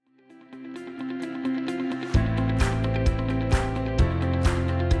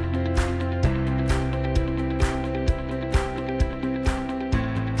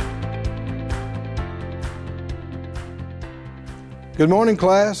Good morning,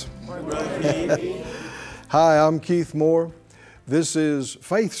 class. Hi, I'm Keith Moore. This is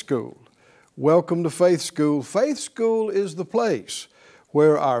Faith School. Welcome to Faith School. Faith School is the place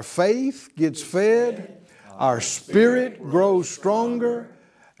where our faith gets fed, our spirit grows stronger,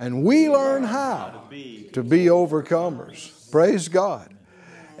 and we learn how to be overcomers. Praise God.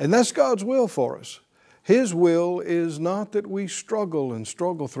 And that's God's will for us. His will is not that we struggle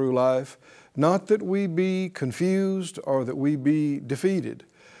through life, not that we be confused or that we be defeated,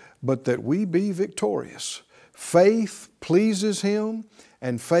 but that we be victorious. Faith pleases Him,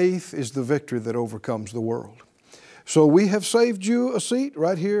 and faith is the victory that overcomes the world. So we have saved you a seat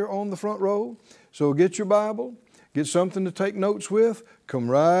right here on the front row. So get your Bible, get something to take notes with,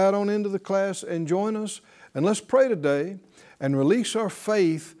 come right on into the class and join us. And let's pray today and release our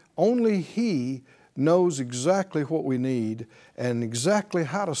faith. Only He knows exactly what we need and exactly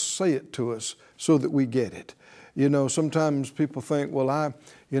how to say it to us so that we get it. You know, sometimes people think, well, I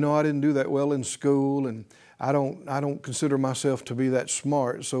didn't do that well in school, and I don't consider myself to be that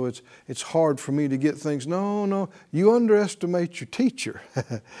smart, so it's hard for me to get things. No, you underestimate your teacher.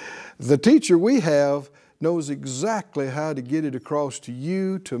 The teacher we have knows exactly how to get it across to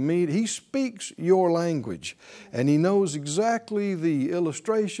you, to me. He speaks your language, and He knows exactly the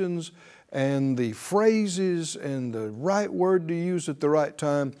illustrations and the phrases and the right word to use at the right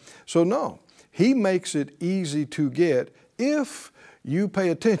time. So no, He makes it easy to get if you pay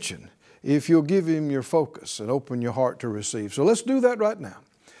attention, if you'll give Him your focus and open your heart to receive. So let's do that right now.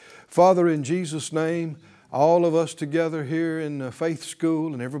 Father, in Jesus' name, all of us together here in Faith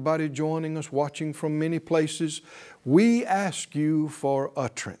School and everybody joining us, watching from many places, we ask You for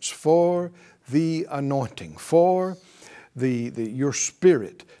utterance, for the anointing, for Your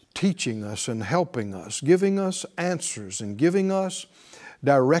Spirit teaching us and helping us, giving us answers and giving us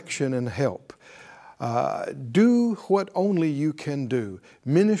direction and help. Do what only You can do,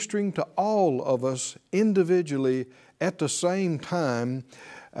 ministering to all of us individually at the same time,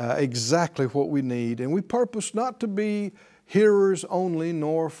 exactly what we need. And we purpose not to be hearers only,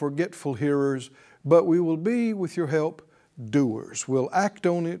 nor forgetful hearers, but we will be, with Your help, doers. We'll act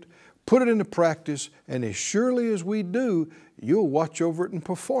on it, put it into practice, and as surely as we do, You'll watch over it and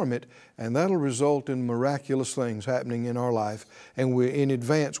perform it, and that'll result in miraculous things happening in our life. And in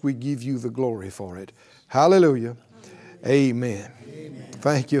advance, we give You the glory for it. Hallelujah. Amen. Amen.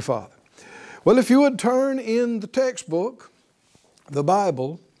 Thank You, Father. Well, if you would turn in the textbook, the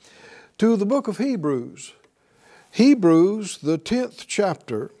Bible, to the book of Hebrews. Hebrews, the 10th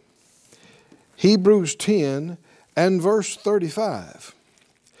chapter, Hebrews 10 and verse 35.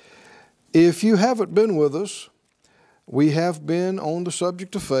 If you haven't been with us, we have been on the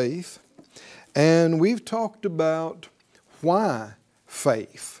subject of faith, and we've talked about why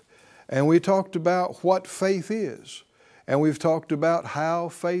faith, and we talked about what faith is, and we've talked about how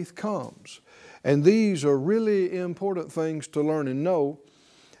faith comes. And these are really important things to learn and know.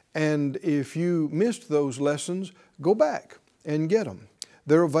 And if you missed those lessons, go back and get them.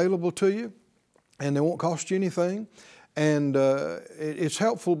 They're available to you, and they won't cost you anything. And it's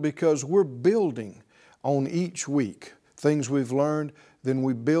helpful because we're building on each week things we've learned, then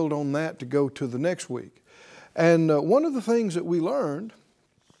we build on that to go to the next week. And one of the things that we learned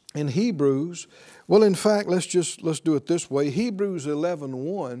in Hebrews, well, in fact, let's do it this way. Hebrews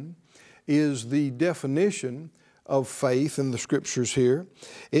 11:1 is the definition of faith in the Scriptures here.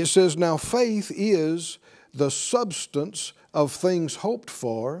 It says, "Now faith is the substance of things hoped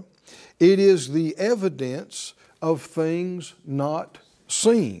for. It is the evidence of things not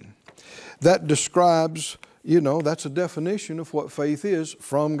seen." That describes, that's a definition of what faith is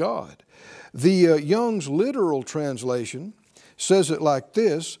from God. The Young's literal translation says it like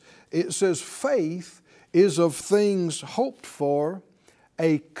this. It says, faith is of things hoped for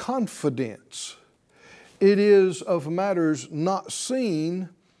a confidence. It is of matters not seen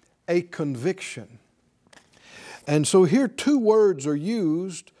a conviction. And so here two words are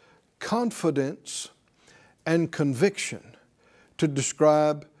used, confidence and conviction, to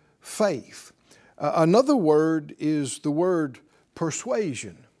describe faith. Another word is the word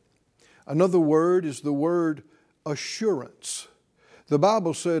persuasion. Another word is the word assurance. The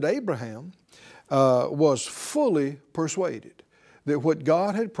Bible said Abraham was fully persuaded that what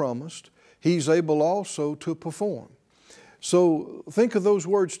God had promised, he's able also to perform. So think of those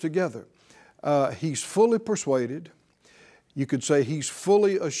words together. He's fully persuaded. You could say he's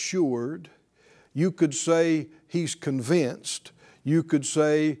fully assured. You could say he's convinced. You could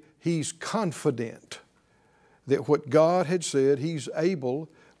say he's confident that what God had said, he's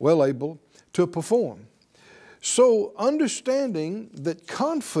well able to perform. So understanding that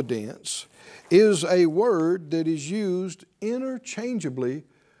confidence is a word that is used interchangeably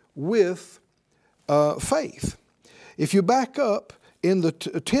with faith. If you back up in the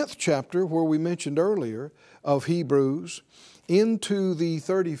 10th chapter where we mentioned earlier of Hebrews into the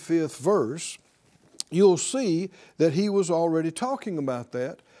 35th verse, you'll see that he was already talking about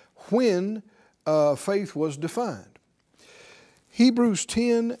that when faith was defined. Hebrews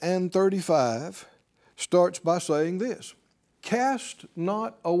 10 and 35 starts by saying this: cast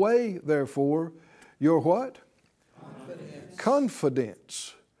not away, therefore, your what?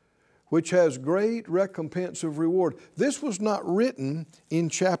 Confidence, which has great recompense of reward. This was not written in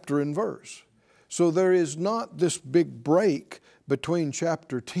chapter and verse. So there is not this big break between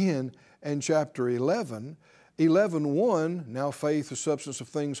chapter 10 and chapter 11. 11:1, now faith, the substance of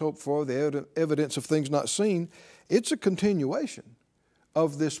things hoped for, the evidence of things not seen. It's a continuation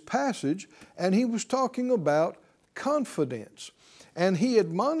of this passage, and he was talking about confidence. And he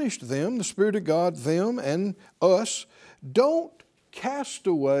admonished them, the Spirit of God, them and us, don't cast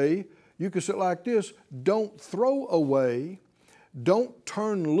away. You could say it like this: don't throw away, don't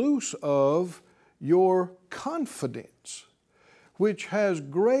turn loose of your confidence, which has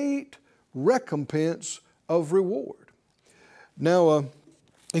great recompense of reward. Now,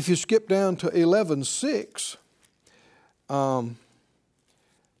 if you skip down to 11:6,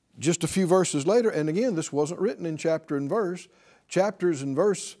 just a few verses later, and again, this wasn't written in chapter and verse. Chapters and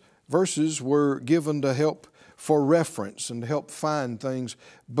verses were given to help for reference and to help find things,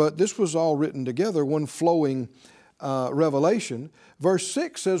 but this was all written together, one flowing revelation. Verse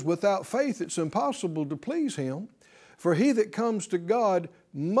 6 says, without faith it's impossible to please Him, for he that comes to God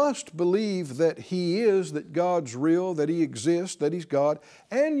must believe that He is, that God's real, that He exists, that He's God,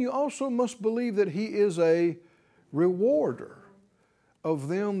 and you also must believe that He is a rewarder of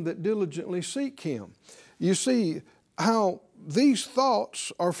them that diligently seek Him. You see how these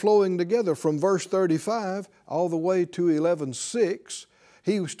thoughts are flowing together from verse 35 all the way to 11:6.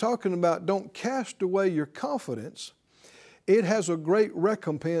 He was talking about don't cast away your confidence. It has a great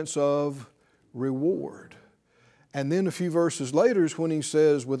recompense of reward. And then a few verses later is when he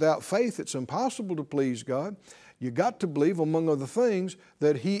says, without faith it's impossible to please God. You got to believe, among other things,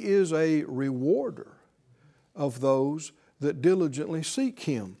 that He is a rewarder of those that diligently seek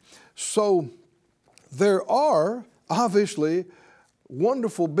Him. So there are obviously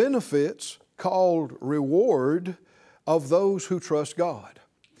wonderful benefits called reward of those who trust God.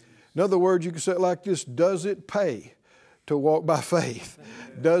 In other words, you can say it like this: does it pay to walk by faith?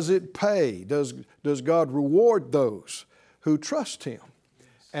 Does it pay? Does God reward those who trust Him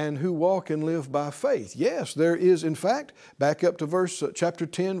and who walk and live by faith? Yes, there is. In fact, back up to chapter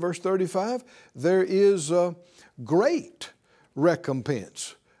 10, verse 35, there is great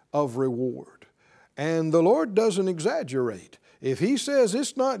recompense of reward. And the Lord doesn't exaggerate. If He says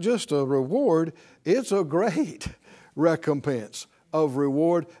it's not just a reward, it's a great recompense of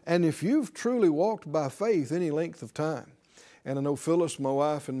reward. And if you've truly walked by faith any length of time, and I know Phyllis, my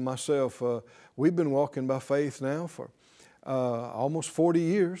wife, and myself, we've been walking by faith now for almost 40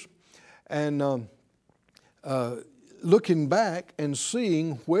 years. And looking back and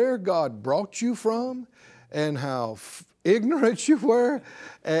seeing where God brought you from and how ignorant you were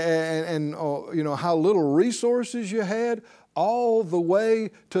and you know, how little resources you had, all the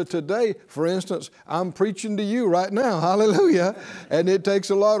way to today. For instance, I'm preaching to you right now, hallelujah, and it takes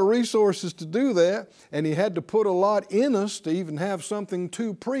a lot of resources to do that, and He had to put a lot in us to even have something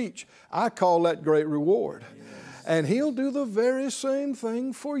to preach. I call that great reward. Yes. And He'll do the very same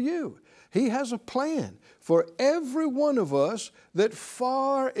thing for you. He has a plan for every one of us that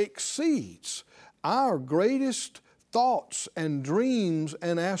far exceeds our greatest thoughts and dreams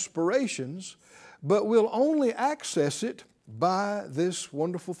and aspirations, but we'll only access it by this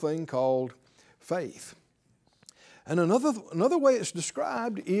wonderful thing called faith. And another way it's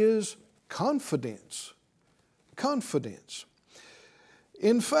described is confidence. Confidence.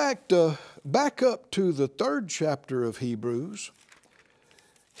 In fact, back up to the 3rd chapter of Hebrews,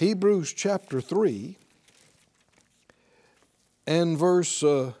 Hebrews chapter 3 and verse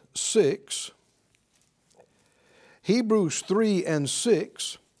 6. Hebrews 3 and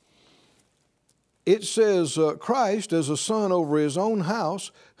 6, it says, Christ as a son over His own house,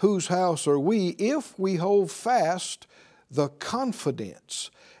 whose house are we, if we hold fast the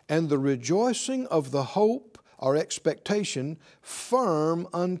confidence and the rejoicing of the hope, our expectation, firm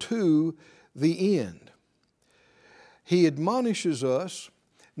unto the end. He admonishes us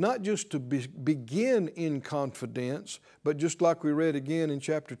not just to begin in confidence, but just like we read again in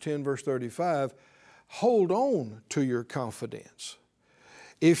chapter 10, verse 35, hold on to your confidence.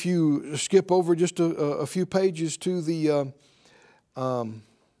 If you skip over just a few pages to the,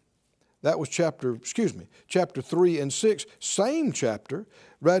 that was chapter 3 and 6, same chapter,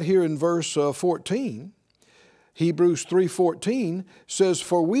 right here in verse 14. Hebrews 3:14 says,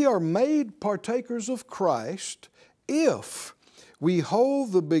 "For we are made partakers of Christ if we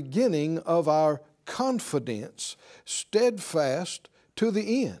hold the beginning of our confidence steadfast to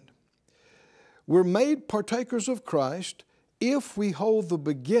the end." We're made partakers of Christ if we hold the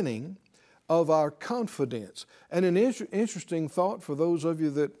beginning of our confidence. And an interesting thought for those of you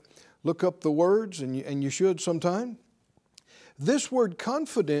that look up the words, and you should sometime. This word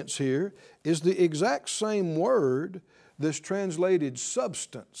confidence here is the exact same word that's translated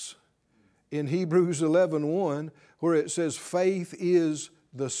substance in Hebrews 11:1, where it says faith is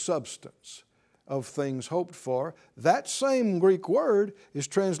the substance of things hoped for. That same Greek word is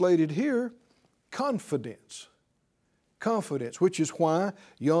translated here confidence. Confidence, which is why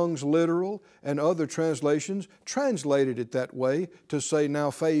Young's Literal and other translations translated it that way to say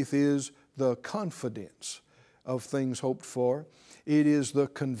now faith is the confidence of things hoped for. It is the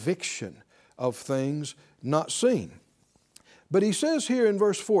conviction of things not seen. But he says here in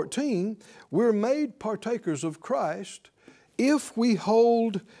verse 14, we're made partakers of Christ if we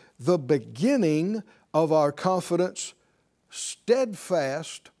hold the beginning of our confidence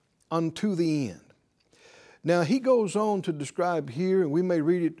steadfast unto the end. Now he goes on to describe here, and we may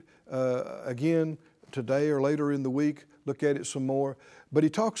read it again today or later in the week, look at it some more, but he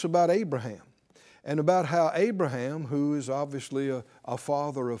talks about Abraham and about how Abraham, who is obviously a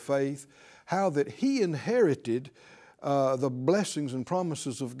father of faith, how that he inherited the blessings and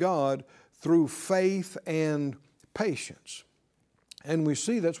promises of God through faith and patience. And we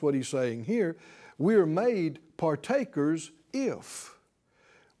see that's what he's saying here. We are made partakers if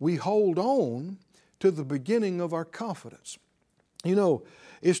we hold on to the beginning of our confidence. You know,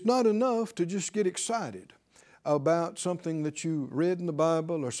 it's not enough to just get excited about something that you read in the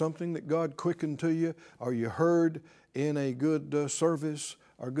Bible or something that God quickened to you or you heard in a good service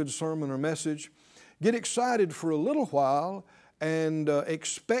or good sermon or message. Get excited for a little while and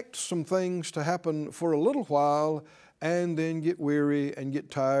expect some things to happen for a little while and then get weary and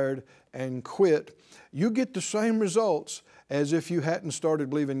get tired and quit. You get the same results as if you hadn't started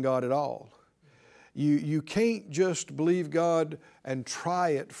believing God at all. You can't just believe God and try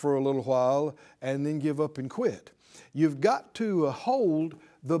it for a little while and then give up and quit. You've got to hold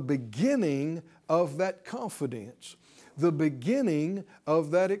the beginning of that confidence, the beginning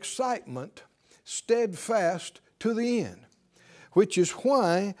of that excitement, steadfast to the end, which is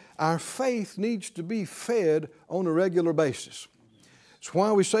why our faith needs to be fed on a regular basis. It's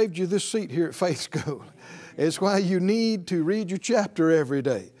why we saved you this seat here at Faith School. It's why you need to read your chapter every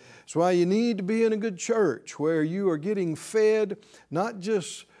day. It's why you need to be in a good church where you are getting fed not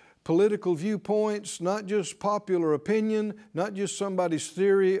just political viewpoints, not just popular opinion, not just somebody's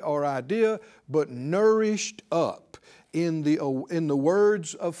theory or idea, but nourished up in the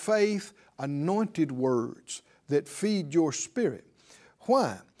words of faith, anointed words that feed your spirit.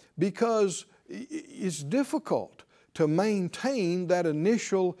 Why? Because it's difficult to maintain that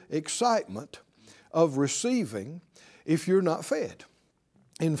initial excitement of receiving if you're not fed.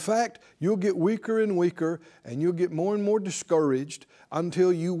 In fact, you'll get weaker and weaker and you'll get more and more discouraged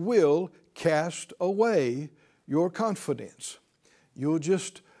until you will cast away your confidence. You'll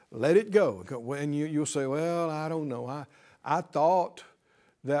just let it go. And you'll say, well, I don't know. I thought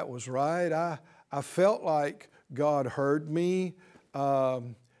that was right. I felt like God heard me.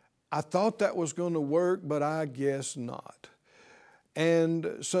 I thought that was going to work, but I guess not.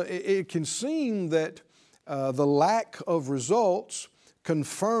 And so it can seem that the lack of results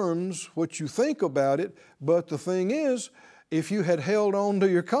confirms what you think about it, but the thing is, if you had held on to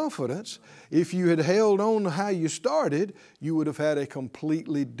your confidence, if you had held on to how you started, you would have had a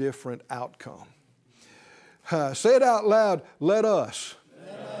completely different outcome. Say it out loud, let us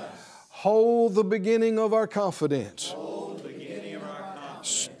hold the beginning of our confidence,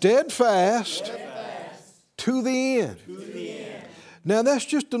 steadfast to the end. Now that's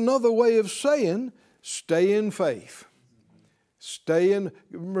just another way of saying stay in faith.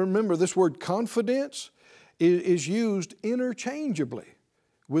 Remember this word confidence is used interchangeably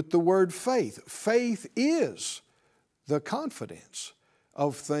with the word faith. Faith is the confidence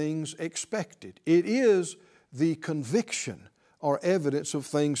of things expected. It is the conviction or evidence of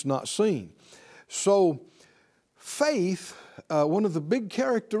things not seen. So faith, one of the big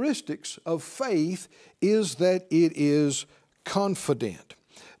characteristics of faith is that it is confident.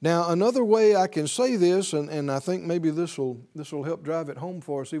 Now, another way I can say this, and I think maybe this will help drive it home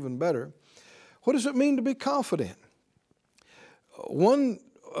for us even better. What does it mean to be confident? One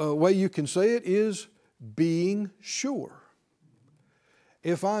way you can say it is being sure.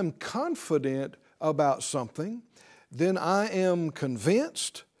 If I'm confident about something, then I am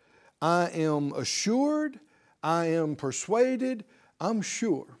convinced, I am assured, I am persuaded, I'm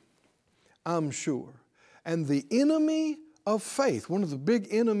sure. I'm sure. And the enemy of faith, one of the big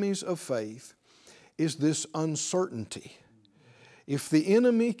enemies of faith, is this uncertainty. If the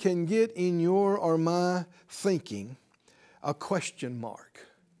enemy can get in your or my thinking a question mark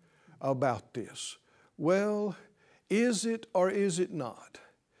about this, well, is it or is it not?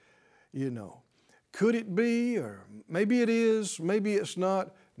 You know, could it be, or maybe it is, maybe it's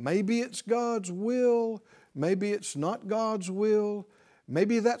not, maybe it's God's will, maybe it's not God's will,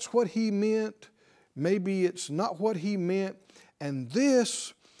 maybe that's what He meant, maybe it's not what He meant, and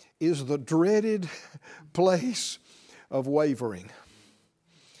this is the dreaded place of wavering.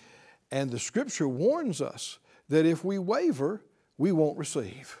 And the Scripture warns us that if we waver, we won't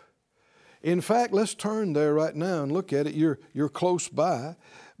receive. In fact, let's turn there right now and look at it. You're close by,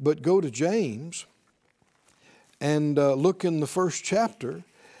 but go to James and look in the first chapter,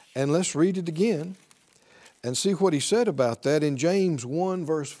 and let's read it again and see what he said about that in James 1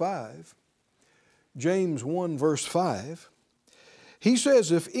 verse 5. James 1 verse 5. He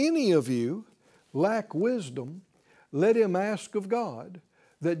says, if any of you lack wisdom, let him ask of God,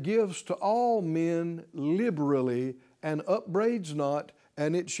 that gives to all men liberally and upbraids not,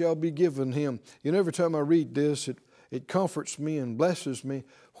 and it shall be given him. You know, every time I read this, it comforts me and blesses me.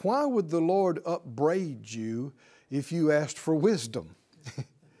 Why would the Lord upbraid you if you asked for wisdom?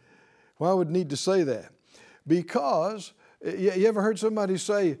 Why would he need to say that? Because, you ever heard somebody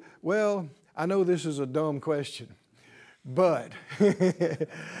say, well, I know this is a dumb question, but,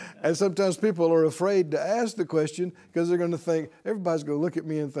 and sometimes people are afraid to ask the question because they're going to think, everybody's going to look at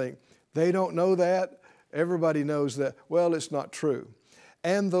me and think, they don't know that, everybody knows that. Well, it's not true.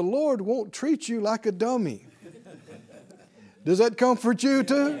 And the Lord won't treat you like a dummy. Does that comfort you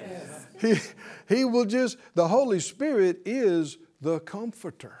too? Yes. He will just, the Holy Spirit is the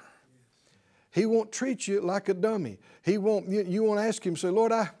comforter. He won't treat you like a dummy. He won't, you won't ask Him, say,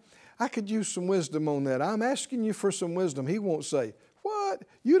 Lord, I could use some wisdom on that. I'm asking you for some wisdom. He won't say, what?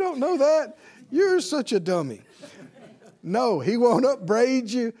 You don't know that? You're such a dummy. No, He won't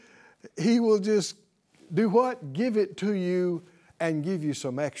upbraid you. He will just do what? Give it to you and give you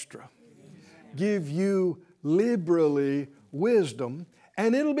some extra. Give you liberally wisdom,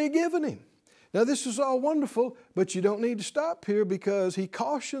 and it'll be given Him. Now this is all wonderful, but you don't need to stop here, because He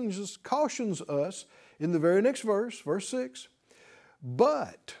cautions us in the very next verse, verse 6,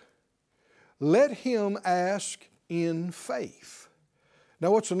 but let him ask in faith.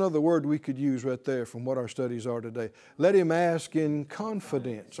 Now what's another word we could use right there from what our studies are today? Let him ask in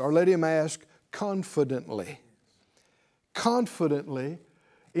confidence, or let him ask confidently. Confidently,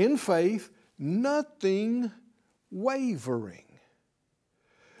 in faith, nothing wavering.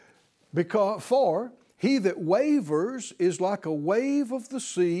 For he that wavers is like a wave of the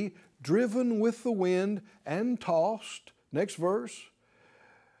sea, driven with the wind and tossed. Next verse.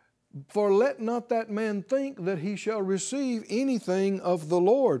 For let not that man think that he shall receive anything of the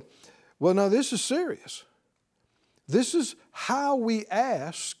Lord. Well, now this is serious. This is how we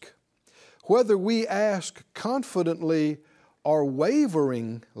ask. Whether we ask confidently or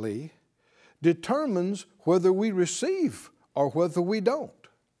waveringly determines whether we receive or whether we don't.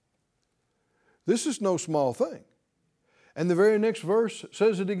 This is no small thing. And the very next verse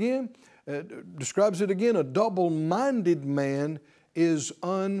says it again, describes it again. A double-minded man is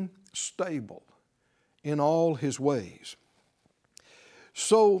unstable in all his ways.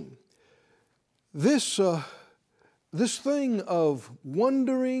 So this thing of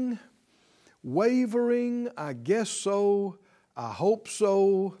wondering, wavering, I guess so, I hope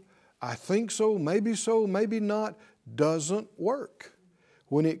so, I think so, maybe not, doesn't work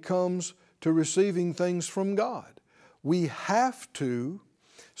when it comes to receiving things from God. We have to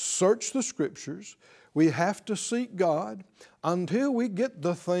search the Scriptures. We have to seek God until we get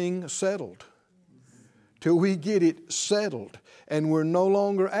the thing settled. Till we get it settled. And we're no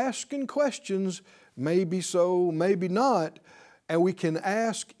longer asking questions, maybe so, maybe not, and we can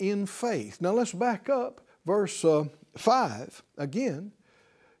ask in faith. Now let's back up verse 5 again,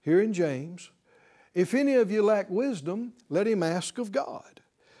 here in James. If any of you lack wisdom, let him ask of God.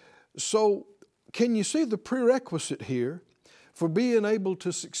 So, can you see the prerequisite here for being able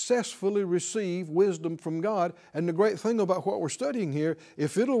to successfully receive wisdom from God? And the great thing about what we're studying here,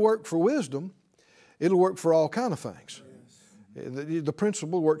 if it'll work for wisdom, it'll work for all kind of things. Yes. The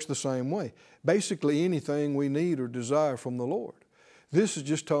principle works the same way. Basically anything we need or desire from the Lord. This is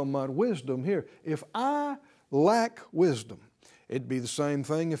just talking about wisdom here. If I lack wisdom, It'd be the same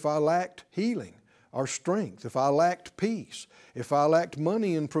thing if I lacked healing or strength, if I lacked peace, if I lacked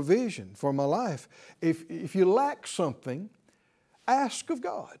money and provision for my life. If you lack something, ask of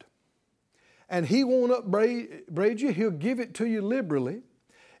God. And He won't upbraid you. He'll give it to you liberally.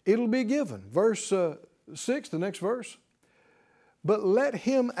 It'll be given. Verse 6, the next verse. But let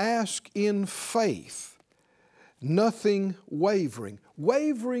him ask in faith, nothing wavering.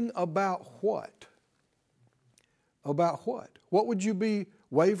 Wavering about what? About what? What would you be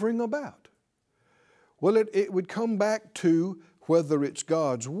wavering about? Well, it would come back to whether it's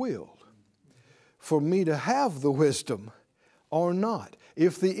God's will for me to have the wisdom or not.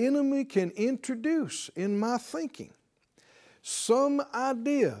 If the enemy can introduce in my thinking some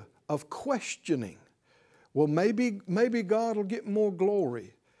idea of questioning, well, maybe God will get more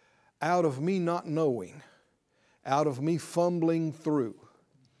glory out of me not knowing, out of me fumbling through.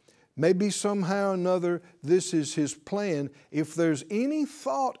 Maybe somehow or another this is His plan. If there's any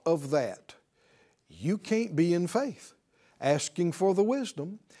thought of that, you can't be in faith, asking for the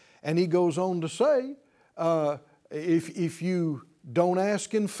wisdom. And He goes on to say, if you don't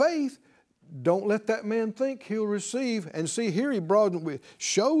ask in faith, don't let that man think he'll receive. And see, here He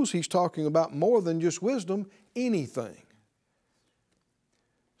shows He's talking about more than just wisdom, anything.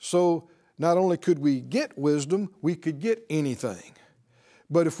 So not only could we get wisdom, we could get anything.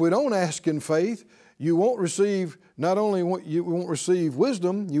 But if we don't ask in faith, you won't receive, not only you won't receive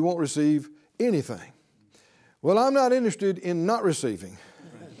wisdom, you won't receive anything. Well, I'm not interested in not receiving.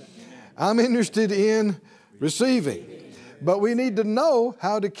 I'm interested in receiving. But we need to know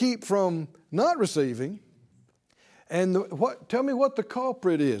how to keep from not receiving. And tell me what the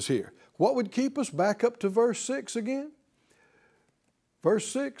culprit is here. What would keep us? Back up to verse 6 again. Verse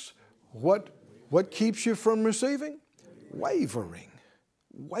 6, what keeps you from receiving? Wavering.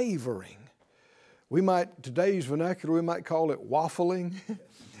 Wavering. Today's vernacular, we might call it waffling.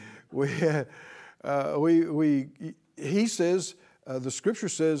 He says, the Scripture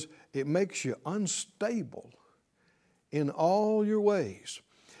says, it makes you unstable in all your ways.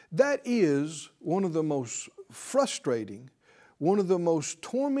 That is one of the most frustrating, one of the most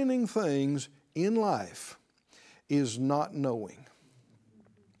tormenting things in life is not knowing,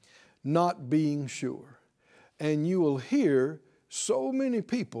 not being sure. And you will hear so many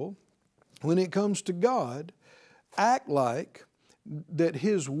people, when it comes to God, act like that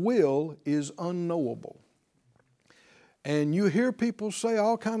His will is unknowable. And you hear people say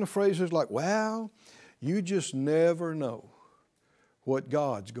all kind of phrases like, well, you just never know what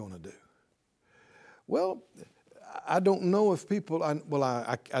God's going to do. Well, I don't know if people,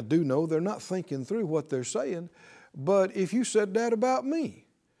 I do know they're not thinking through what they're saying, but if you said that about me,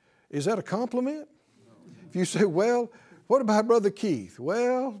 is that a compliment? No. If you say, well, what about Brother Keith?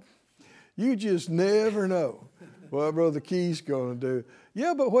 Well, you just never know what Brother Keith's going to do.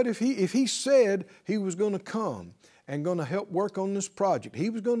 Yeah, but what if he said he was going to come and going to help work on this project? He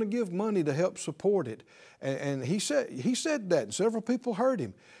was going to give money to help support it. And he said that, and several people heard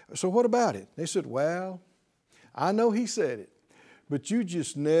him. So what about it? They said, well, I know he said it, but you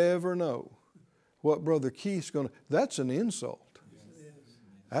just never know what Brother Keith's going to. That's an insult.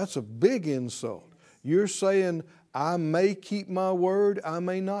 That's a big insult. You're saying, I may keep my word, I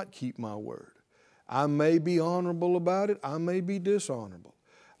may not keep my word. I may be honorable about it, I may be dishonorable.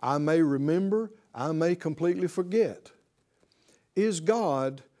 I may remember, I may completely forget. Is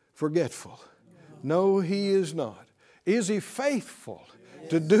God forgetful? No, He is not. Is He faithful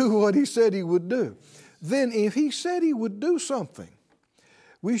to do what He said He would do? Then if He said He would do something,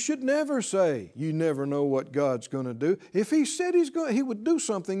 we should never say, you never know what God's going to do. If He said He would do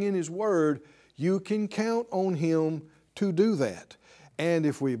something in His Word, you can count on Him to do that. And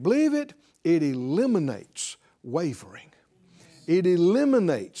if we believe it, it eliminates wavering. It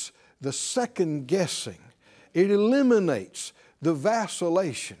eliminates the second guessing. It eliminates the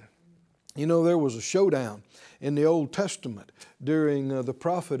vacillation. You know, there was a showdown in the Old Testament during the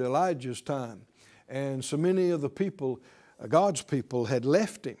prophet Elijah's time. And so many of the people, God's people, had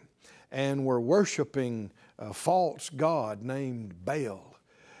left him and were worshiping a false god named Baal.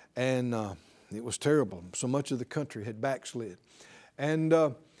 And it was terrible. So much of the country had backslid. And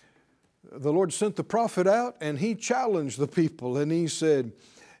the Lord sent the prophet out and he challenged the people. And he said,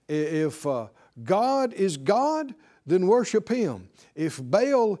 if God is God, then worship Him. If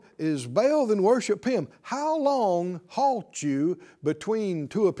Baal is Baal, then worship Him. How long halt you between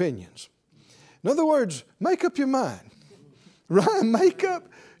two opinions? In other words, make up your mind. Right? Make up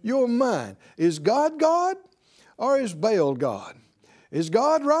your mind. Is God God or is Baal God? Is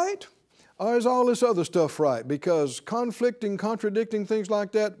God right or is all this other stuff right? Because conflicting, contradicting things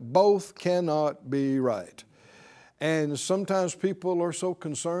like that, both cannot be right. And sometimes people are so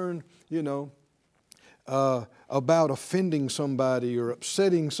concerned, about offending somebody or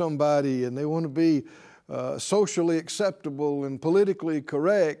upsetting somebody, and they want to be socially acceptable and politically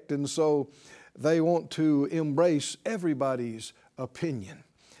correct, and so they want to embrace everybody's opinion.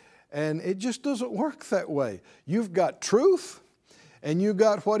 And it just doesn't work that way. You've got truth, and you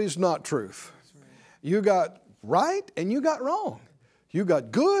got what is not truth. You got right, and you got wrong. You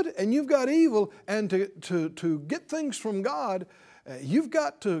got good, and you've got evil. And to get things from God, you've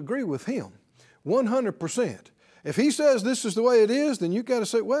got to agree with Him 100%. If He says this is the way it is, then you've got to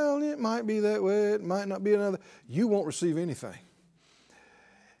say, well, it might be that way, it might not be another. You won't receive anything.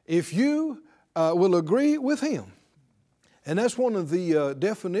 If you will agree with Him, and that's one of the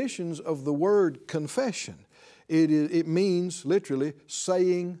definitions of the word confession. It means literally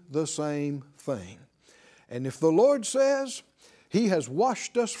saying the same thing. And if the Lord says He has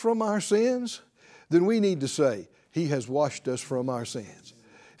washed us from our sins, then we need to say, He has washed us from our sins.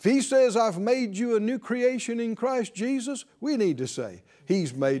 If He says, I've made you a new creation in Christ Jesus, we need to say,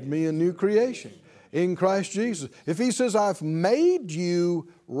 He's made me a new creation in Christ Jesus. If He says, I've made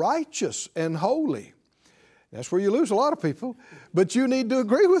you righteous and holy, that's where you lose a lot of people, but you need to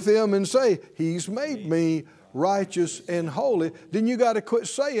agree with Him and say, He's made me righteous and holy. Then you got to quit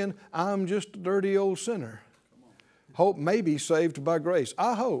saying, I'm just a dirty old sinner. Hope may be saved by grace.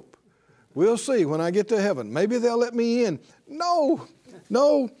 I hope. We'll see when I get to heaven. Maybe they'll let me in. No.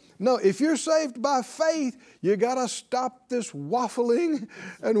 If you're saved by faith, you got to stop this waffling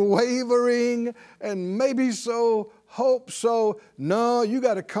and wavering and maybe so, hope so. No, you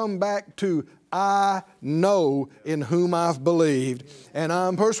got to come back to I know in whom I've believed, and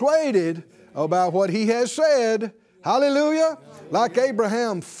I'm persuaded about what He has said. Hallelujah. Like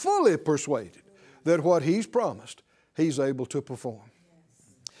Abraham, fully persuaded that what He's promised, He's able to perform.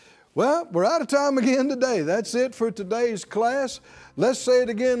 Well, we're out of time again today. That's it for today's class. Let's say it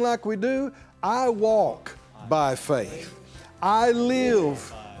again like we do. I walk by faith. I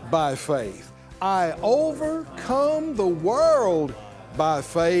live by faith. I overcome the world by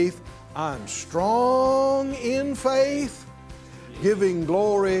faith. I'm strong in faith, giving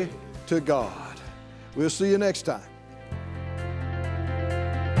glory to God. We'll see you next time.